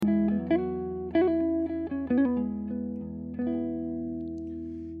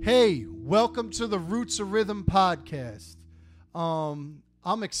Hey, welcome to the Roots of Rhythm podcast.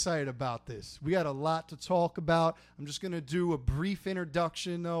 I'm excited about this. We got a lot to talk about. I'm just going to do a brief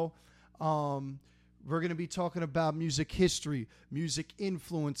introduction, though. We're going to be talking about music history, music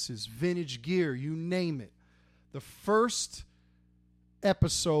influences, vintage gear, you name it. The first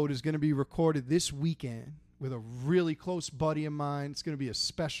episode is going to be recorded this weekend with a really close buddy of mine. It's going to be a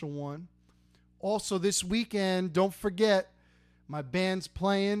special one. Also, this weekend, don't forget, my band's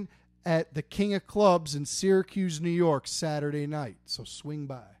playing at the King of Clubs in Syracuse, New York, Saturday night. So swing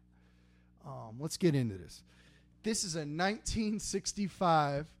by. Let's get into this. This is a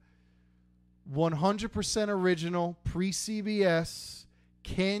 1965, 100% original, pre-CBS,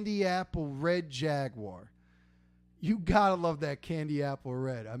 candy apple red Jaguar. You gotta love that candy apple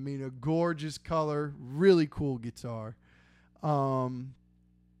red. I mean, a gorgeous color, really cool guitar. There's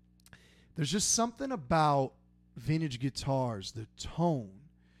just something about vintage guitars, the tone,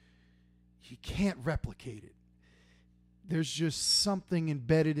 you can't replicate it. There's just something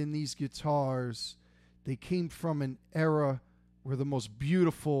embedded in these guitars. They came from an era where the most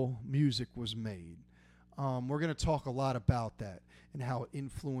beautiful music was made. We're going to talk a lot about that and how it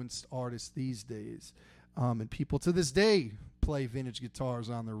influenced artists these days. And people to this day play vintage guitars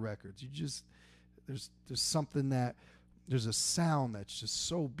on their records. There's something that, there's a sound that's just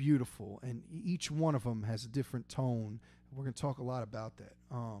so beautiful, and each one of them has a different tone. We're going to talk a lot about that.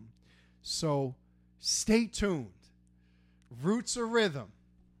 So stay tuned. Roots of Rhythm,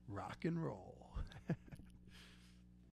 rock and roll.